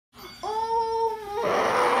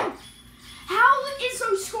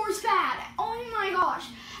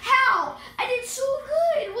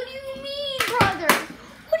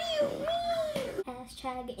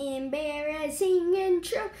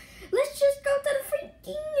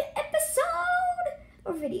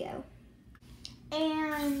video.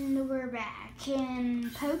 And we're back in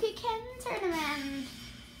Pokkén Tournament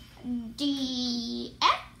DX?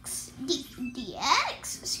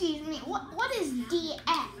 DX? Excuse me. What is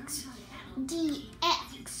DX?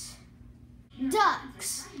 DX.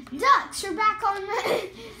 Ducks. Ducks. We're back on the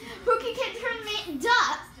Pokkén Tournament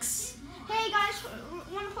Ducks. Hey guys,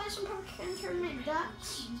 want to play some Pokkén Tournament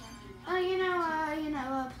Ducks?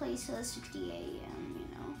 Place 60 a.m.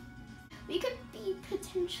 We could be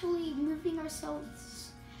potentially moving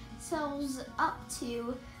ourselves up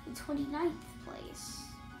to the 29th place.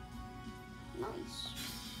 Nice.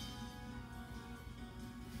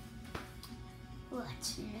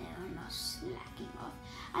 Let's know I'm not slacking off.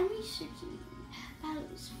 I'm researching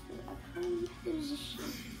battles for a prime position.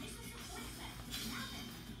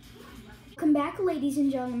 Welcome back, ladies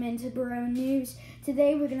and gentlemen, to Bro News.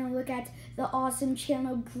 Today we're going to look at the awesome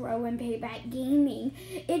channel Grow and Payback Gaming.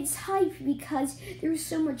 It's hype because there's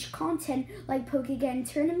so much content like Pokkén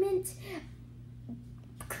Tournament,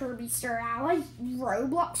 Kirby Star Allies,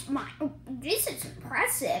 Roblox. This is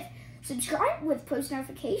impressive. Subscribe with post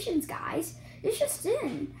notifications, guys. It's just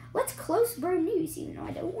in. Let's close Bro News, even though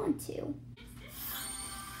I don't want to.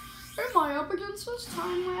 Am I up against this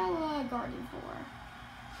time? Well, Guardian 4.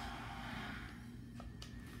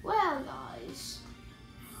 Well, guys,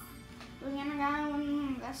 we're gonna go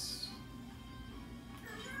and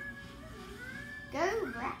go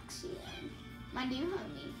Braxian, my new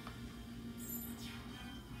homie.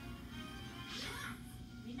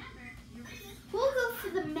 We'll go for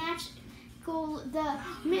the magical, the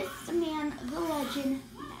myth, the man, the legend,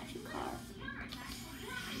 magic card.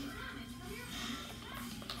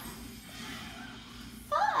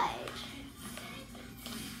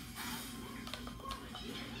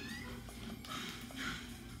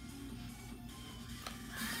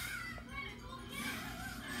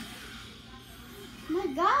 My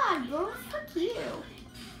God, bro, fuck you.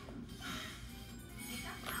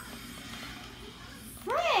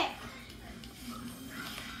 Frick.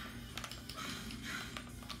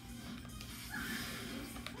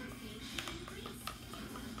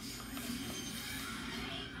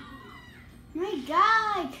 My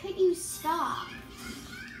God, could you stop?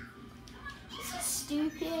 This is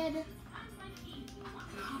stupid.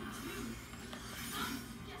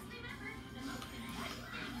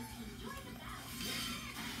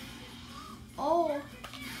 Oh,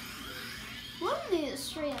 let me just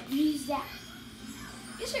straight up use that.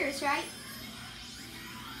 You're serious, right?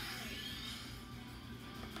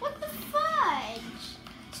 What the fudge?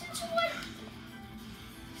 Since what?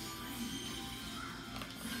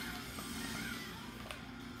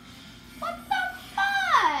 What the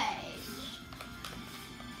fudge?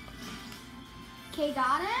 Okay,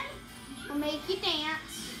 got him. We'll make you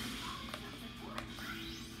dance.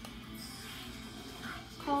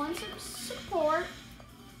 Calling some support.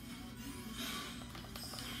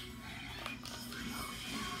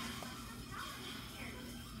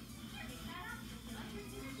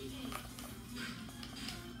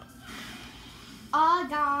 I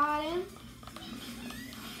got him.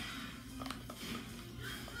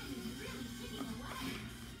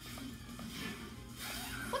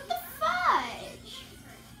 What the fudge?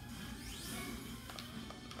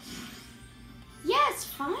 Yes,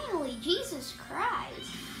 finally, Jesus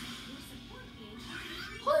Christ.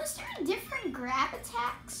 Oh, is there different grab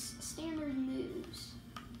attacks? Standard moves.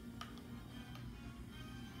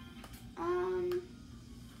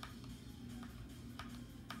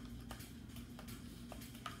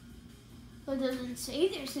 Well, it doesn't say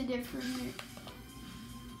there's a different move.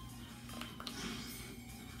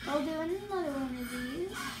 I'll do another one of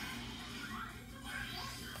these.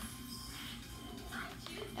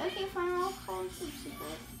 Okay, fine, I'll call it some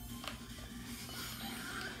support.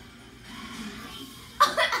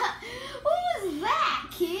 What was that,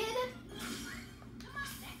 kid?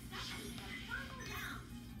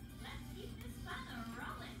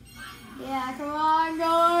 Yeah, come on,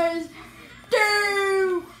 guys.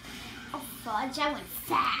 Do! Oh, fudge, I went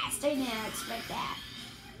fast. I didn't expect that.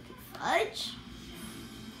 Fudge?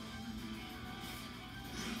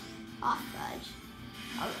 Oh, fudge.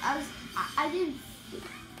 I didn't.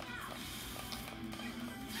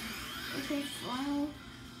 Okay, final.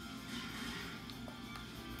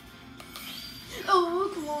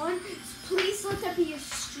 Oh, come on. Please let that be a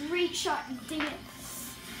straight shot, dang it.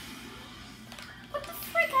 What the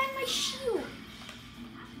frick? I have my shield.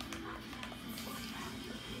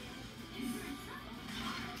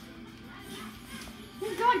 Oh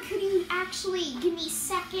my God, could you actually give me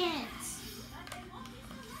seconds?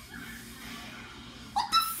 What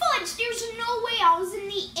the fudge? There's no way I was in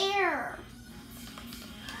the air.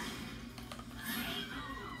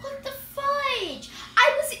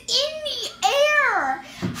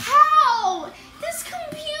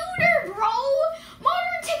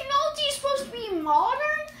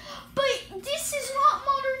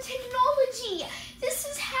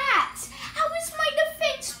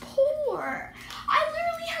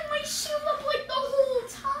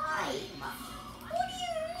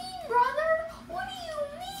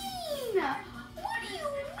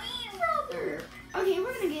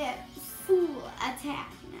 attack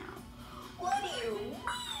now. What do you mean,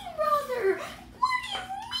 brother? What do you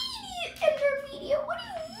mean, intermediate? What do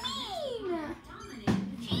you mean?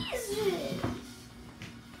 Jesus.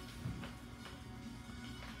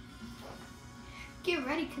 Get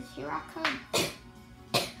ready, because here I come.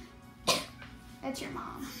 That's your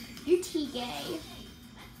mom. You're T-gay.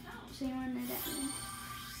 So you want to know that means?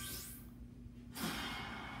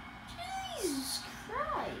 Jesus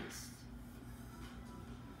Christ.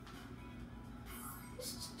 This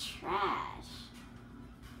is trash.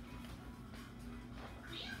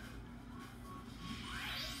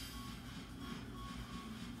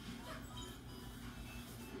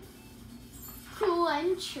 Cool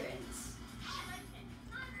entrance.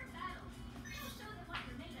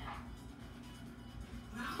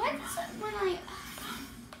 What's when I...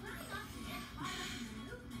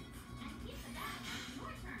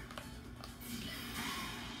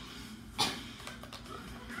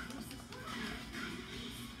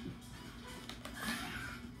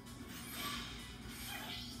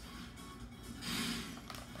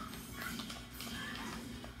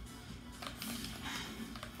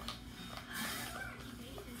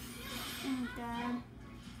 Oh God.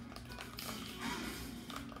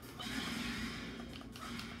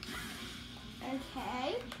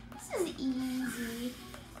 Okay, this is easy.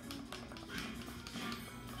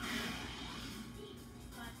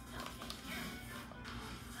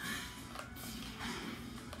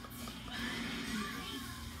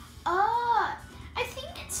 I think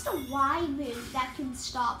it's the Y move that can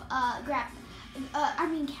stop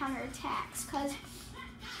counter attacks, cause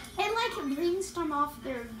it like brings them off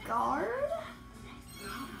their guard.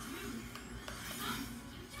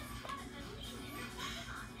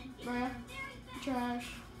 Bruh. Trash.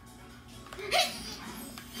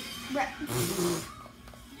 Bruh.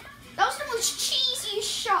 That was the most cheesy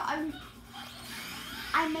shot.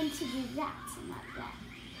 I meant to do that and not that.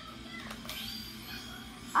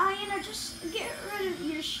 Just get rid of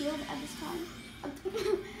your shield at this time.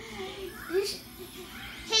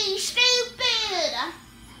 Hey, stupid!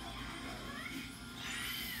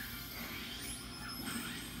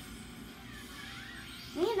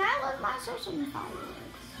 Man, I love myself some fireworks.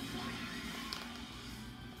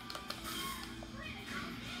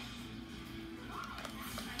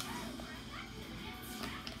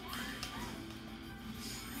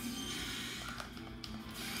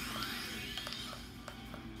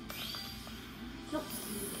 Nope.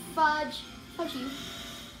 Fudge. Fudge you.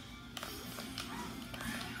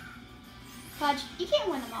 Fudge, you can't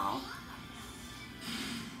win them all.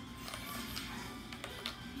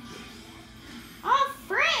 Oh,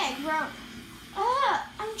 frig, bro.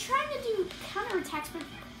 I'm trying to do counterattacks, but...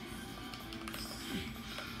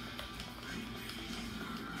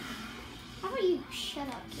 How about you shut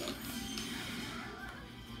up, kid?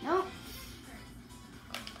 Nope.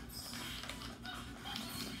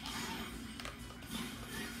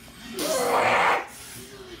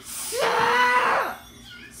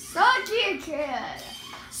 Suck it, kid.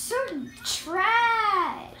 So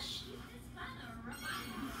trash.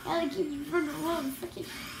 I like you run around freaking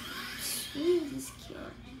screw this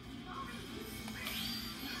kid.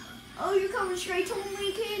 Oh, you're coming straight to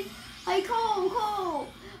me, kid? Hey, Cole.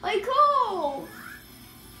 Hey, Cole.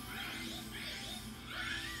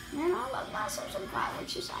 Man, I love myself some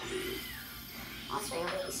fireworks, just I do. I'll say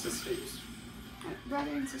only sisters. My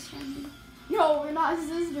brother and sister. No, we're not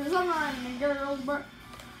sisters. I'm not even a girl, bro.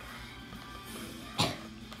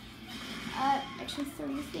 Actually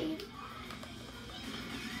 33.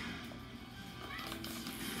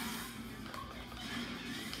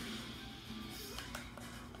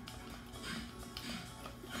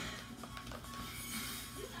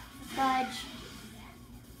 Fudge.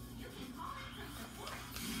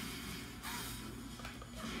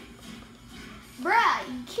 Bruh,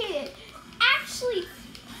 you kid. Actually,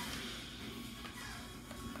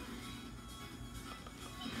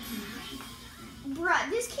 bruh,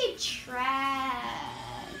 this kid trash.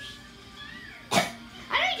 I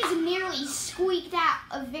know he just nearly squeaked out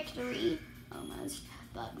a victory. Almost,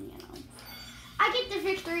 but you know. I get the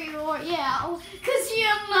victory reward, yeah. Cause you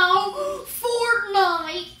know,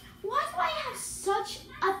 Fortnite. Why do I have such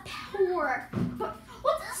a poor, but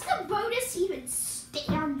what does the bonus even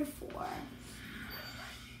stand for?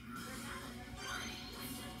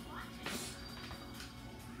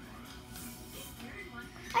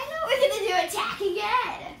 I know we're gonna do attack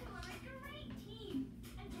again.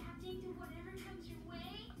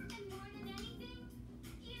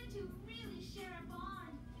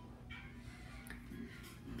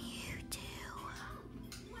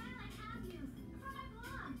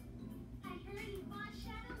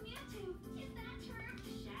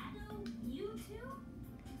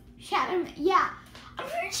 Yeah, I'm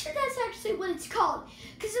pretty sure that's actually what it's called.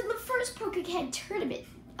 Because in the first Pokkén Tournament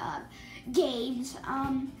games,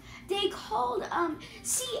 they called,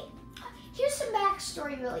 see, here's some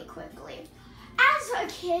backstory really quickly. As a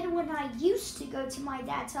kid, when I used to go to my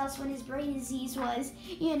dad's house when his brain disease was,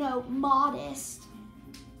 you know, modest,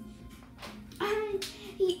 I'd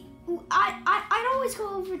always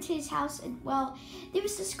go over to his house, and well, there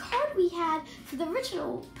was this card we had for the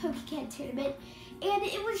original Pokkén Tournament, and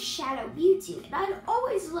it was Shadow Mewtwo, and I'd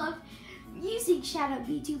always loved using Shadow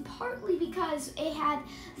Mewtwo, partly because it had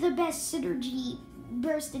the best synergy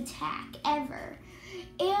burst attack ever,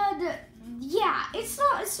 and yeah, it's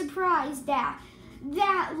not a surprise that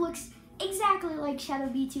that looks exactly like Shadow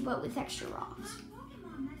Mewtwo, but with extra rocks.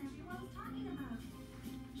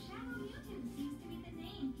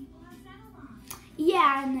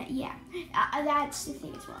 Yeah, and yeah, that's the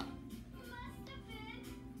thing as well.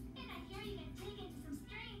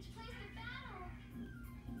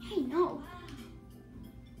 Hey, no.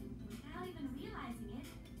 Without even realizing it,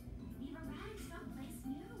 we've arrived someplace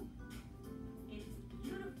new. It's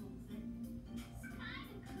beautiful, it's kind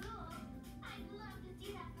of cool. I'd love to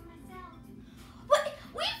see that for myself. What?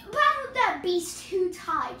 We've battled that beast 2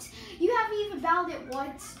 times. You haven't even battled it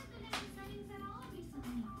once.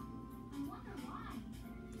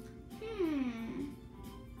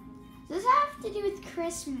 Does that have to do with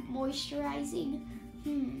Chris moisturizing?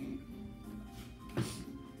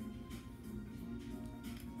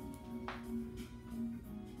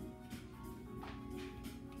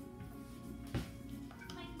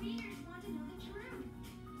 My readers want to know the truth.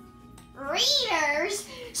 Readers?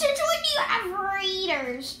 Since when do you have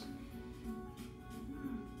readers?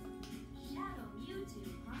 Shadow Mewtwo,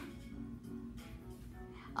 huh?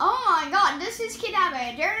 Oh my god, does this kid have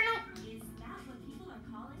a journal? Is that what people are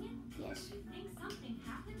calling it? Yes. You think something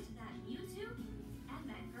happened to that Mewtwo and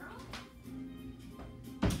that girl?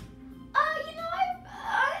 You know,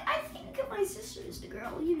 I think my sister is the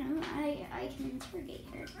girl. You know, I can interrogate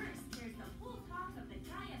her. First, there's the whole talk of the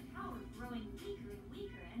Gaia power growing weaker and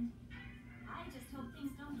weaker, and I just hope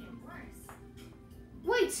things don't get worse.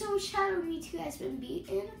 Wait, so Shadow Mewtwo has been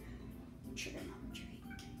beaten? Trigonometry.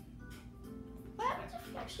 What happens if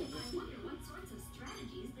we actually I defeat wonder him? what sorts of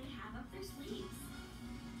strategies they have up their sleeves.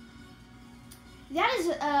 That is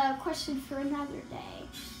a question for another day.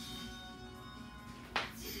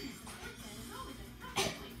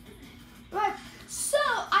 Right, so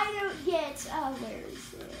I don't get, where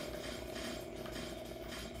is it?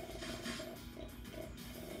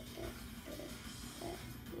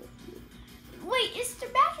 Wait, is the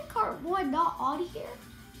Magic Card 1 not on here?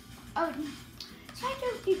 Oh, so I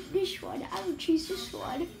don't get this one. I would choose this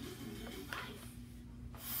one.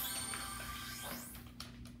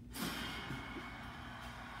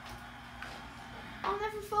 I'll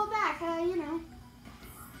never fall back, you know.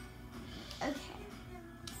 Okay.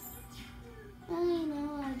 You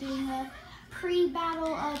know, doing a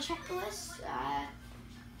pre-battle checklist.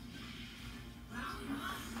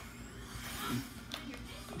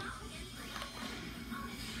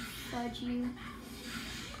 Fudge you.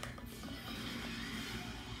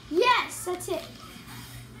 Yes, that's it.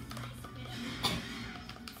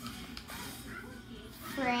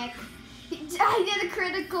 Frick. I did a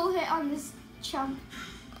critical hit on this chump.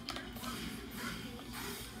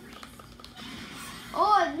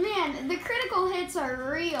 Oh man, the critical hits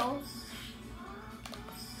are real.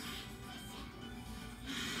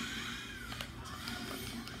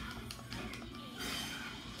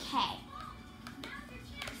 Okay.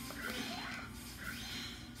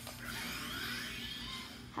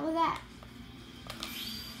 How about that?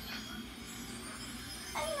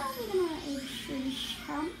 I think I'm gonna issue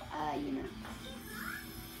chump, you know.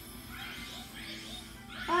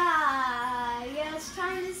 Yeah, it's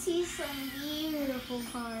time to see some beautiful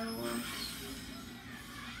fireworks.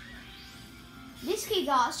 This kid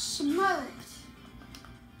got smoked.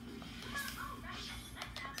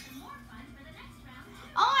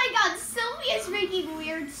 Oh my god, Sylvia's making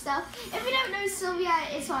weird stuff. If you don't know, Sylvia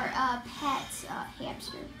is our pet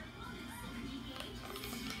hamster.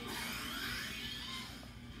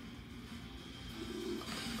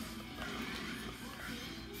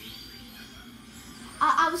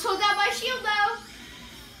 I was holding out my shield though.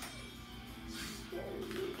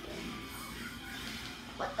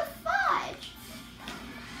 What the fudge?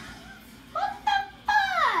 What the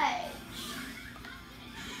fudge?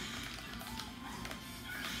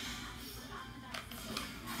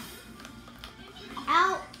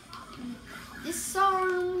 Out.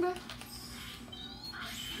 Disarmed.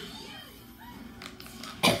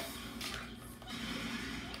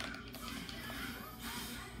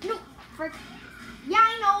 No, frick. Yeah,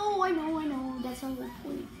 I know. I know. That's the whole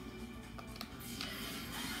point.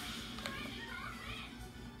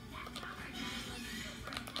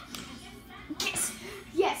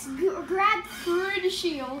 Yes, grab through the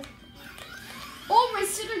shield. Oh, my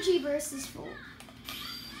synergy burst is full.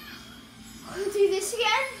 Do this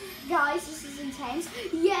again? Guys, this is intense.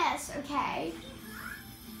 Yes, okay.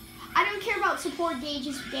 I don't care about support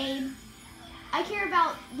gauges, game. I care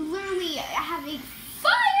about literally having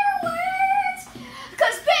fireworks.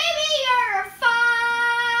 Because, baby, you're a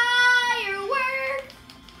firework.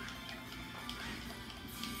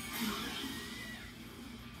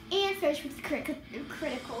 And finish with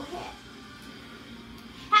critical hit.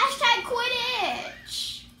 Hashtag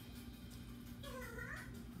Quidditch.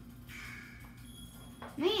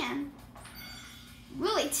 Man,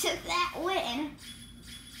 really took that win.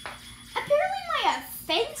 Apparently my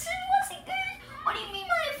offensive wasn't good. What do you mean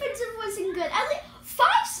my offensive wasn't good? At least 5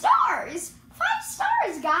 stars. 5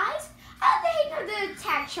 stars, guys. How the heck are the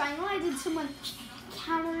attack triangle? I did so much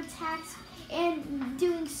counter attacks and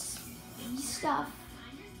doing stuff.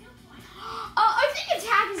 I think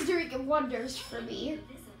attack is doing wonders for me.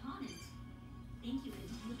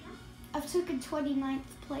 I've taken 29th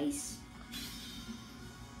place.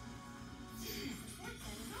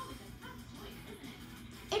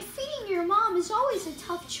 And feeding your mom is always a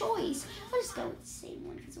tough choice. I'll just go with the same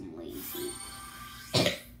one because I'm lazy.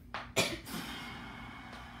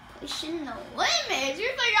 Pushing the limits? You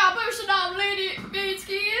think I'm pushing the limits,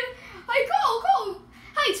 kid? Hey, Cole.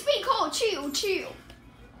 Hey, speak, Cole. Chill.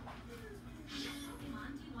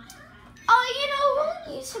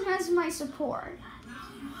 We'll use him as my support.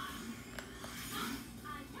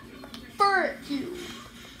 Thank you.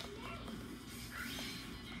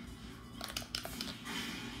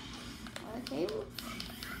 Okay.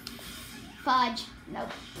 Fudge.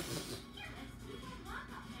 Nope.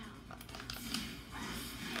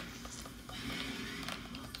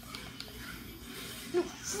 No,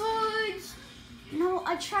 fudge. No,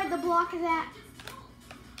 I tried to block that.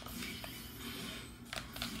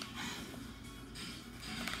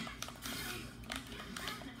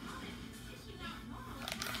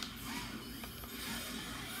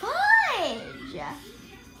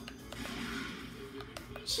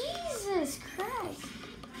 Jesus Christ.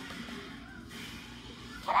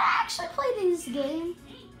 Can I actually play this game?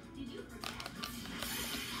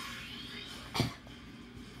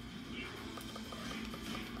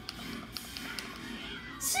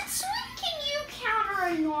 Since when can you counter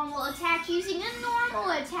a normal attack using a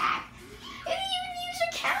normal attack? You didn't even use a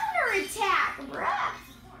counter attack, bruh.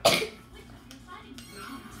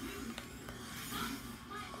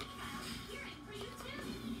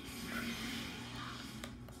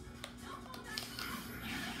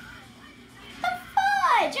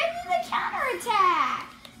 Attack!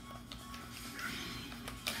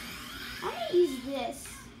 I'm gonna use this.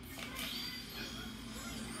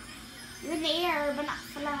 You're in the air, but not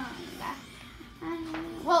flying.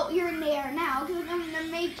 Well, you're in the air now, because I'm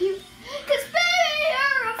gonna make you. Because, baby,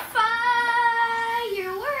 you're a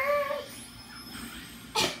firework.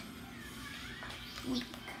 Weak.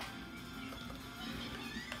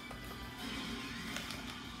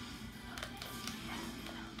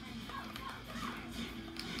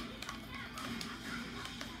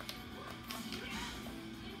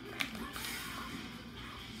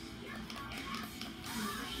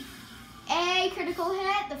 Critical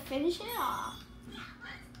hit to finish it off.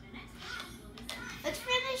 Let's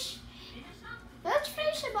finish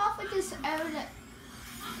him off with this own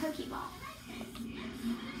Pokeball.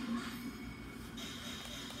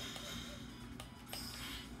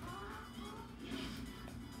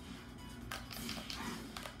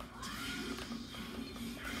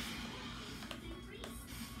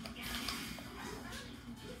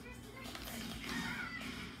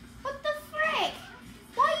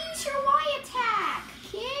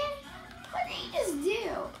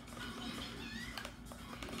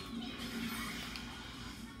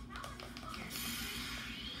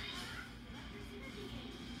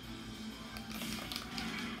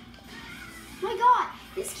 My God,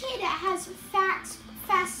 this kid has fast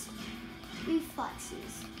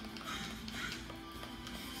reflexes.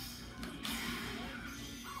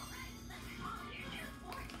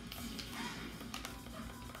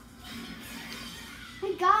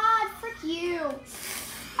 My God, frick you.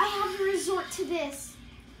 I have to resort to this.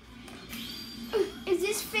 If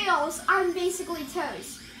this fails, I'm basically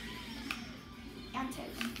toast. I'm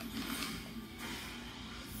toast.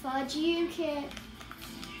 Fudge you, kid.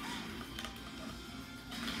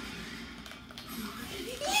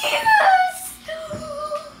 Yes!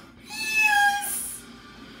 Yes!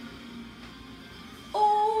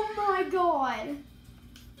 Oh my God.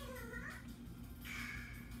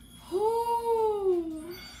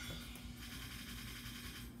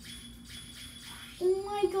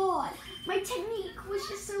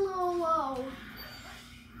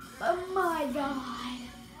 Oh my god.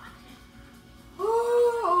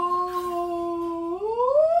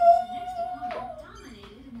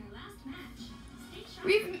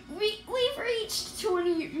 We've reached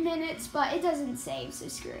 20 minutes, but it doesn't save, so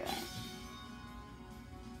screw it.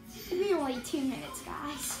 It'll be only 2 minutes,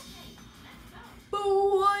 guys. But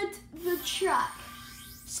what the truck?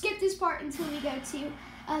 Skip this part until we go to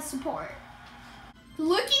support.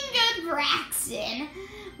 Looking good, Braxton.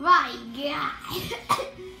 My God.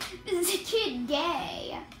 This is a kid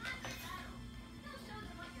gay.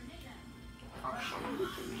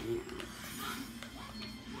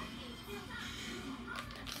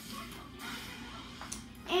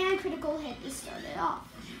 And critical hit to start it off.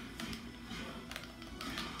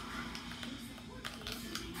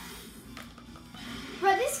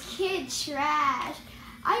 Bro, this kid trash.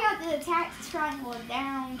 I got the attack triangle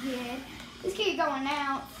down, kid. This kid going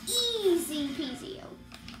out. Easy peasy.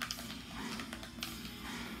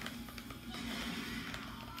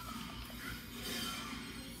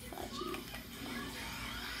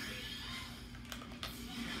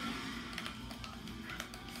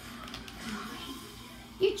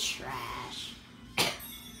 You trash.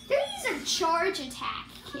 There's a charge attack,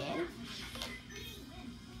 kid.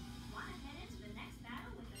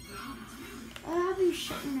 I'll be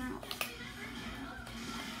shutting out.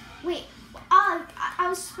 Wait, I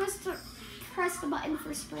was supposed to press the button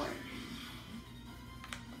for sport.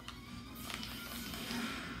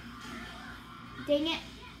 Dang it.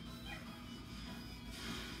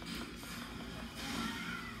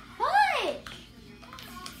 What?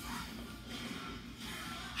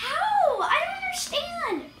 How? I don't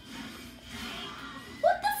understand.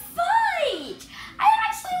 What the fudge? I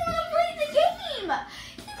actually want to play the game. You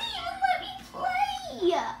didn't even let me play.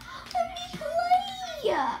 Let me play.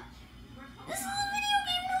 This is a video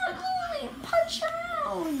game, not literally punch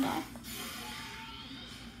around.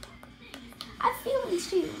 I have feelings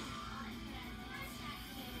too.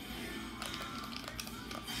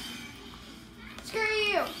 Screw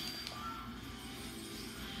you.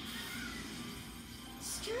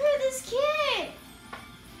 Screw this kid.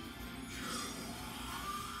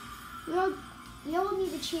 We all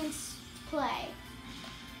need a chance to play.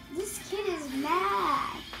 This kid is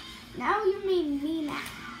mad. Now you made me mad.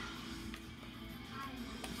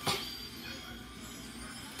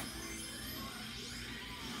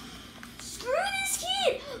 Screw this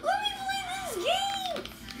kid. Let me play this game.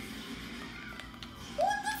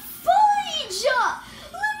 What the fudge?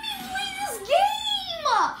 Let me play this game.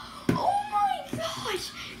 Oh my gosh.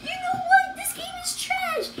 You know what? This game is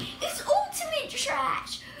trash. It's ultimate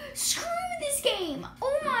trash. Screw this game.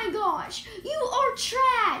 Oh my gosh. You are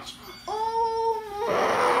trash. Oh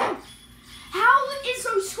my. How is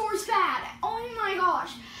those scores bad? Oh my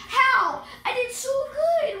gosh. How? I did so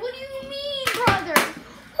good. What do you mean, brother?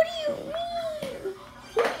 What do you mean?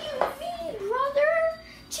 What do you mean, brother?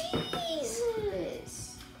 Jesus.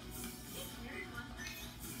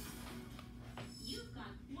 You've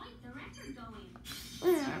got quite the record going.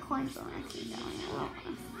 Quite the record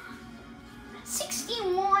going.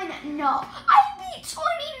 61. No. I beat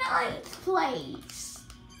 29th place.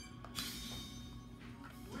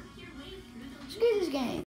 Work your way through the Screw this game.